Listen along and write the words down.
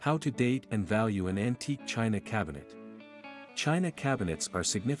How to date and value an antique china cabinet. China cabinets are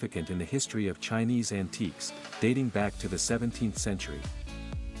significant in the history of Chinese antiques, dating back to the 17th century.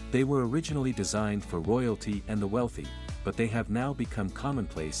 They were originally designed for royalty and the wealthy, but they have now become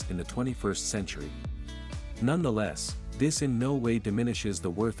commonplace in the 21st century. Nonetheless, this in no way diminishes the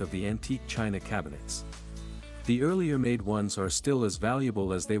worth of the antique china cabinets. The earlier made ones are still as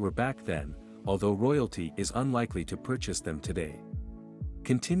valuable as they were back then, although royalty is unlikely to purchase them today.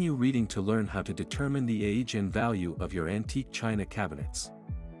 Continue reading to learn how to determine the age and value of your antique china cabinets.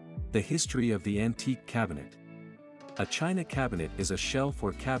 The history of the antique cabinet. A china cabinet is a shelf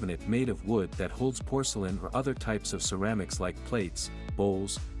or cabinet made of wood that holds porcelain or other types of ceramics like plates,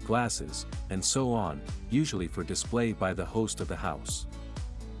 bowls, glasses, and so on, usually for display by the host of the house.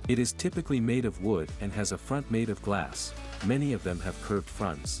 It is typically made of wood and has a front made of glass. Many of them have curved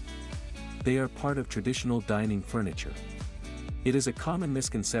fronts. They are part of traditional dining furniture. It is a common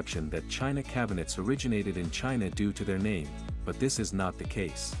misconception that china cabinets originated in China due to their name, but this is not the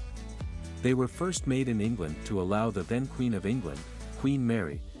case. They were first made in England to allow the then Queen of England, Queen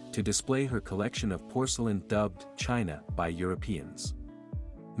Mary, to display her collection of porcelain dubbed china by Europeans.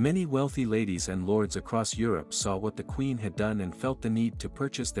 Many wealthy ladies and lords across Europe saw what the Queen had done and felt the need to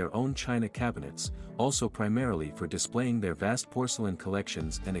purchase their own china cabinets, also primarily for displaying their vast porcelain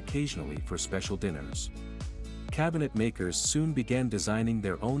collections and occasionally for special dinners. Cabinet makers soon began designing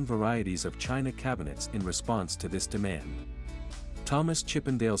their own varieties of china cabinets in response to this demand. Thomas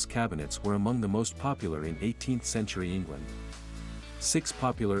Chippendale's cabinets were among the most popular in 18th century England. 6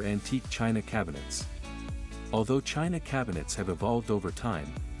 popular antique china cabinets. Although china cabinets have evolved over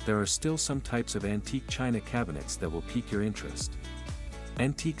time, there are still some types of antique china cabinets that will pique your interest.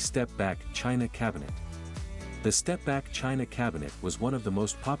 Antique step-back china cabinet. The step-back china cabinet was one of the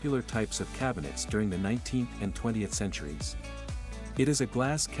most popular types of cabinets during the 19th and 20th centuries. It is a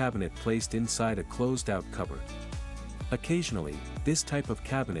glass cabinet placed inside a closed-out cupboard. Occasionally, this type of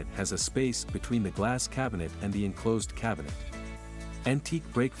cabinet has a space between the glass cabinet and the enclosed cabinet.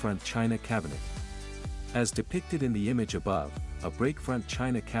 Antique breakfront china cabinet. As depicted in the image above, a breakfront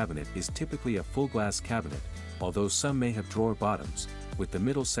china cabinet is typically a full-glass cabinet, although some may have drawer bottoms, with the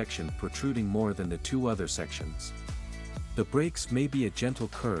middle section protruding more than the 2 other sections. The breaks may be a gentle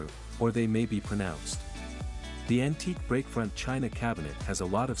curve, or they may be pronounced. The antique breakfront china cabinet has a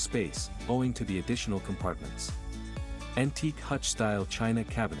lot of space, owing to the additional compartments. Antique hutch-style china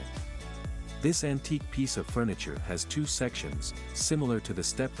cabinet. This antique piece of furniture has 2 sections, similar to the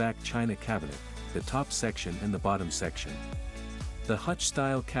step-back china cabinet, the top section and the bottom section. The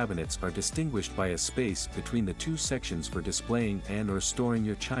hutch-style cabinets are distinguished by a space between the 2 sections for displaying and/or storing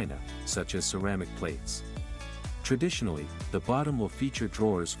your china, such as ceramic plates. Traditionally, the bottom will feature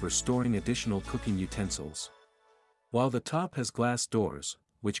drawers for storing additional cooking utensils. While the top has glass doors,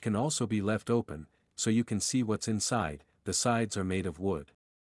 which can also be left open, so you can see what's inside, the sides are made of wood.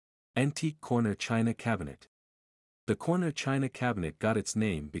 Antique corner china cabinet. The corner china cabinet got its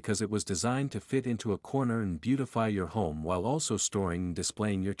name because it was designed to fit into a corner and beautify your home while also storing and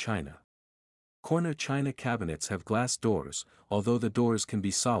displaying your china. Corner china cabinets have glass doors, although the doors can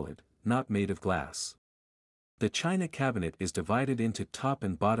be solid, not made of glass. The china cabinet is divided into top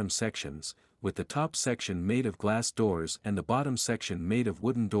and bottom sections, with the top section made of glass doors and the bottom section made of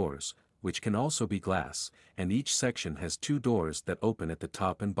wooden doors, which can also be glass, and each section has 2 doors that open at the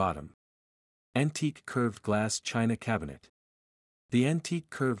top and bottom. Antique curved glass china cabinet. The antique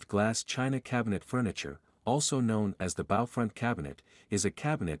curved glass china cabinet furniture, also known as the bow-front cabinet, is a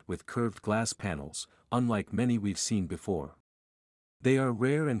cabinet with curved glass panels, unlike many we've seen before. They are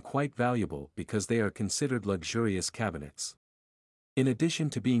rare and quite valuable because they are considered luxurious cabinets. In addition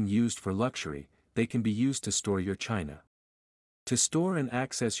to being used for luxury, they can be used to store your china. To store and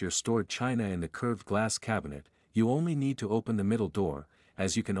access your stored china in the curved glass cabinet, you only need to open the middle door,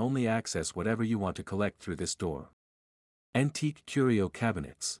 as you can only access whatever you want to collect through this door. Antique curio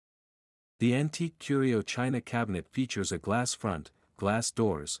cabinets. The antique curio china cabinet features a glass front, glass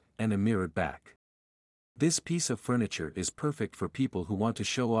doors, and a mirrored back. This piece of furniture is perfect for people who want to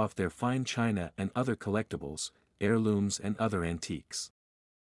show off their fine china and other collectibles, heirlooms and other antiques.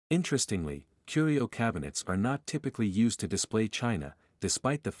 Interestingly, curio cabinets are not typically used to display china,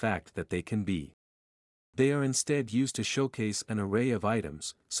 despite the fact that they can be. They are instead used to showcase an array of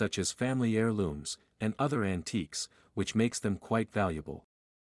items, such as family heirlooms, and other antiques, which makes them quite valuable.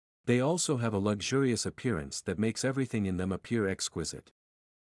 They also have a luxurious appearance that makes everything in them appear exquisite.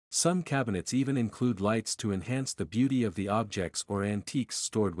 Some cabinets even include lights to enhance the beauty of the objects or antiques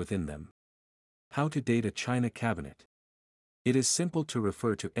stored within them. How to date a china cabinet. It is simple to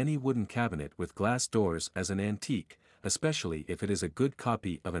refer to any wooden cabinet with glass doors as an antique, especially if it is a good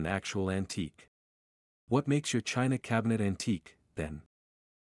copy of an actual antique. What makes your china cabinet antique, then?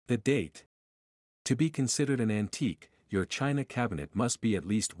 The date. To be considered an antique, your china cabinet must be at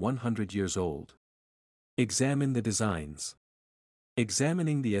least 100 years old. Examine the designs.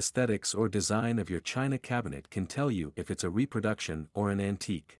 Examining the aesthetics or design of your china cabinet can tell you if it's a reproduction or an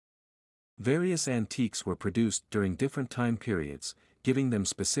antique. Various antiques were produced during different time periods, giving them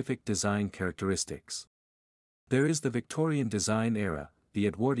specific design characteristics. There is the Victorian design era, the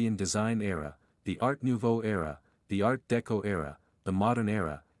Edwardian design era, the Art Nouveau era, the Art Deco era, the modern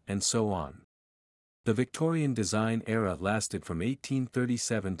era, and so on. The Victorian design era lasted from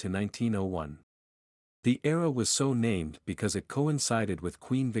 1837 to 1901. The era was so named because it coincided with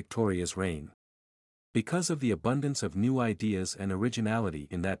Queen Victoria's reign. Because of the abundance of new ideas and originality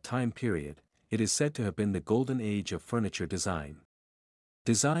in that time period, it is said to have been the golden age of furniture design.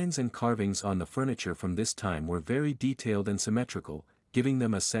 Designs and carvings on the furniture from this time were very detailed and symmetrical, giving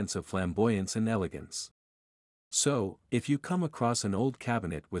them a sense of flamboyance and elegance. So, if you come across an old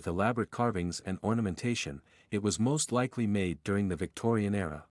cabinet with elaborate carvings and ornamentation, it was most likely made during the Victorian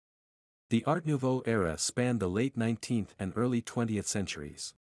era. The Art Nouveau era spanned the late 19th and early 20th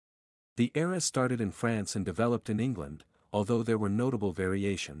centuries. The era started in France and developed in England, although there were notable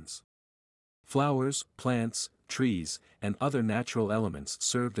variations. Flowers, plants, trees, and other natural elements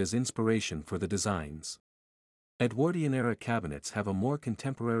served as inspiration for the designs. Edwardian-era cabinets have a more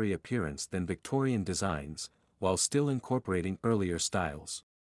contemporary appearance than Victorian designs, while still incorporating earlier styles.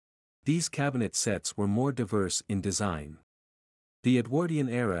 These cabinet sets were more diverse in design. The Edwardian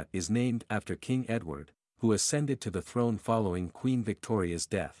era is named after King Edward, who ascended to the throne following Queen Victoria's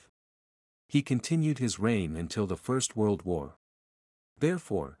death. He continued his reign until the First World War.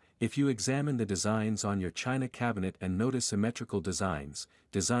 Therefore, if you examine the designs on your china cabinet and notice symmetrical designs,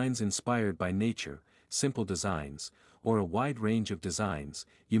 designs inspired by nature, simple designs, or a wide range of designs,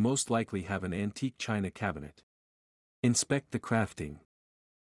 you most likely have an antique china cabinet. Inspect the crafting.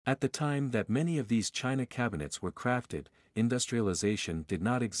 At the time that many of these china cabinets were crafted, industrialization did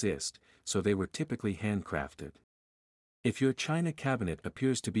not exist, so they were typically handcrafted. If your china cabinet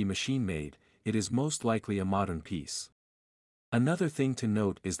appears to be machine-made, it is most likely a modern piece. Another thing to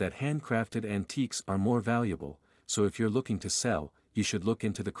note is that handcrafted antiques are more valuable, so if you're looking to sell, you should look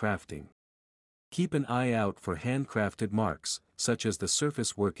into the crafting. Keep an eye out for handcrafted marks, such as the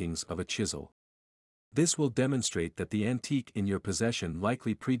surface workings of a chisel. This will demonstrate that the antique in your possession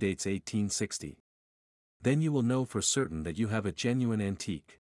likely predates 1860. Then you will know for certain that you have a genuine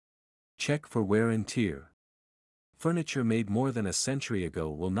antique. Check for wear and tear. Furniture made more than a century ago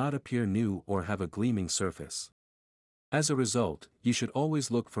will not appear new or have a gleaming surface. As a result, you should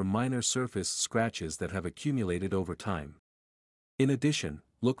always look for minor surface scratches that have accumulated over time. In addition,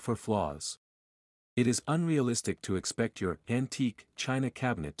 look for flaws. It is unrealistic to expect your antique china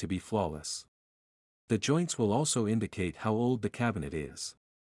cabinet to be flawless. The joints will also indicate how old the cabinet is.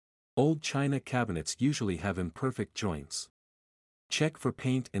 Old china cabinets usually have imperfect joints. Check for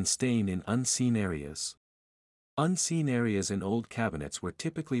paint and stain in unseen areas. Unseen areas in old cabinets were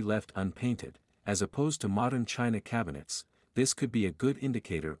typically left unpainted. As opposed to modern china cabinets, this could be a good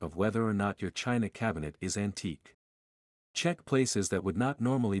indicator of whether or not your china cabinet is antique. Check places that would not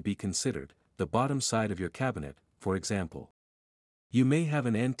normally be considered, the bottom side of your cabinet, for example. You may have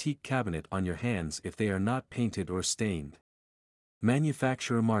an antique cabinet on your hands if they are not painted or stained.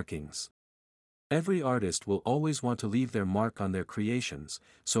 Manufacturer markings. Every artist will always want to leave their mark on their creations,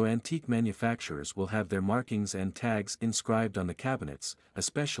 so antique manufacturers will have their markings and tags inscribed on the cabinets,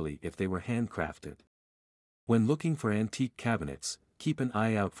 especially if they were handcrafted. When looking for antique cabinets, keep an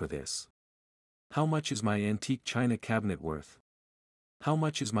eye out for this. How much is my antique china cabinet worth? How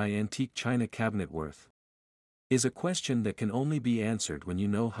much is my antique china cabinet worth? Is a question that can only be answered when you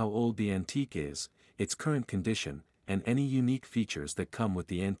know how old the antique is, its current condition, and any unique features that come with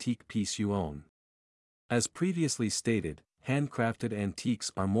the antique piece you own. As previously stated, handcrafted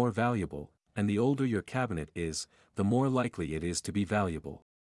antiques are more valuable, and the older your cabinet is, the more likely it is to be valuable.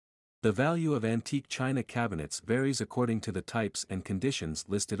 The value of antique china cabinets varies according to the types and conditions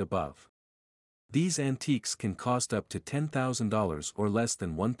listed above. These antiques can cost up to $10,000 or less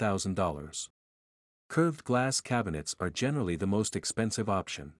than $1,000. Curved glass cabinets are generally the most expensive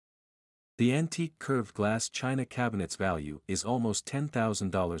option. The antique curved glass china cabinet's value is almost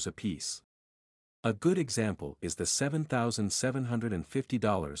 $10,000 apiece. A good example is the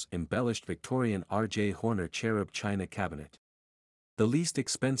 $7,750 embellished Victorian R.J. Horner cherub china cabinet. The least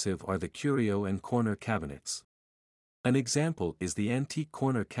expensive are the curio and corner cabinets. An example is the antique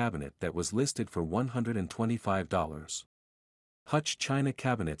corner cabinet that was listed for $125. Hutch china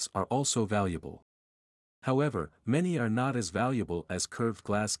cabinets are also valuable. However, many are not as valuable as curved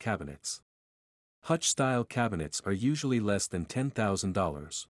glass cabinets. Hutch-style cabinets are usually less than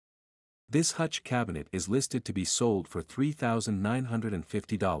 $10,000. This Hutch cabinet is listed to be sold for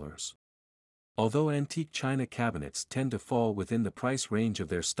 $3,950. Although antique china cabinets tend to fall within the price range of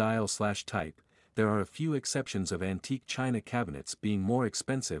their style/type, there are a few exceptions of antique china cabinets being more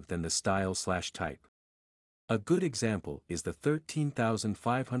expensive than the style/type. A good example is the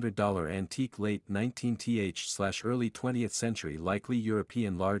 $13,500 antique late 19th/early 20th century likely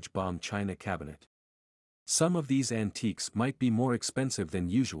European large bomb china cabinet. Some of these antiques might be more expensive than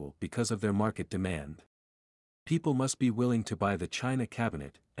usual because of their market demand. People must be willing to buy the china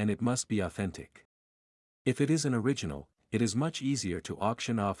cabinet, and it must be authentic. If it is an original, it is much easier to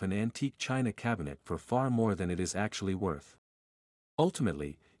auction off an antique china cabinet for far more than it is actually worth.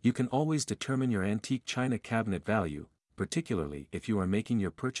 Ultimately, you can always determine your antique china cabinet value, particularly if you are making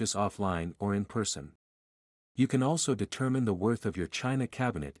your purchase offline or in person. You can also determine the worth of your china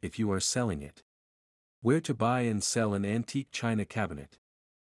cabinet if you are selling it. Where to buy and sell an antique china cabinet?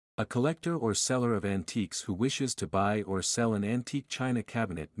 A collector or seller of antiques who wishes to buy or sell an antique china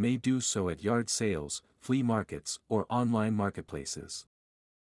cabinet may do so at yard sales, flea markets, or online marketplaces.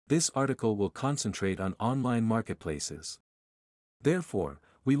 This article will concentrate on online marketplaces. Therefore,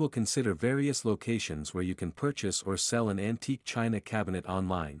 we will consider various locations where you can purchase or sell an antique china cabinet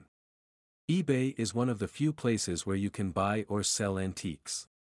online. eBay is one of the few places where you can buy or sell antiques.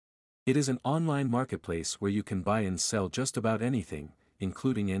 It is an online marketplace where you can buy and sell just about anything,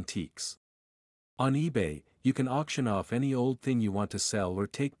 including antiques. On eBay, you can auction off any old thing you want to sell or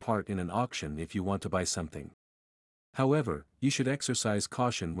take part in an auction if you want to buy something. However, you should exercise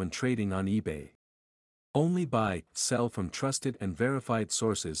caution when trading on eBay. Only buy, sell from trusted and verified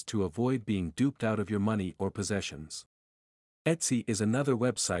sources to avoid being duped out of your money or possessions. Etsy is another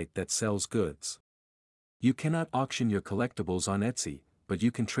website that sells goods. You cannot auction your collectibles on Etsy, but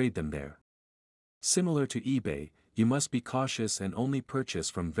you can trade them there. Similar to eBay, you must be cautious and only purchase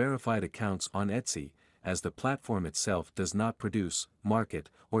from verified accounts on Etsy, as the platform itself does not produce, market,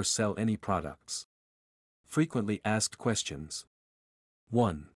 or sell any products. Frequently asked questions.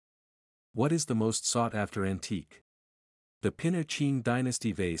 1. What is the most sought-after antique? The Pinner Qing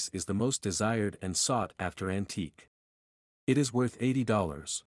Dynasty vase is the most desired and sought-after antique. It is worth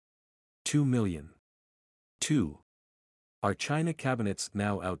 $80. 2 million. 2. Are china cabinets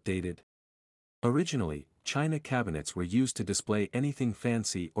now outdated? Originally, china cabinets were used to display anything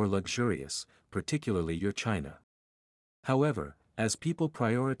fancy or luxurious, particularly your china. However, as people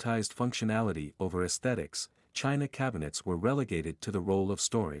prioritized functionality over aesthetics, china cabinets were relegated to the role of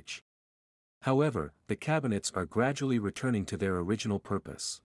storage. However, the cabinets are gradually returning to their original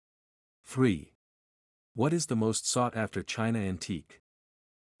purpose. 3. What is the most sought-after china antique?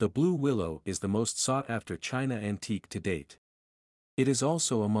 The Blue Willow is the most sought-after china antique to date. It is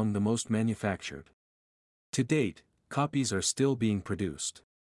also among the most manufactured. To date, copies are still being produced.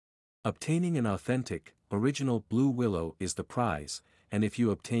 Obtaining an authentic, original Blue Willow is the prize, and if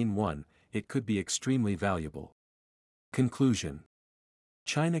you obtain one, it could be extremely valuable. Conclusion.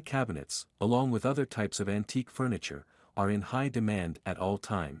 China cabinets, along with other types of antique furniture, are in high demand at all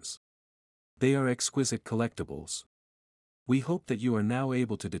times. They are exquisite collectibles. We hope that you are now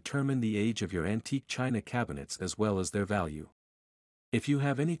able to determine the age of your antique china cabinets as well as their value. If you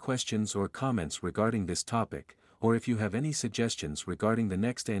have any questions or comments regarding this topic, or if you have any suggestions regarding the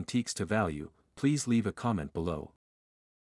next antiques to value, please leave a comment below.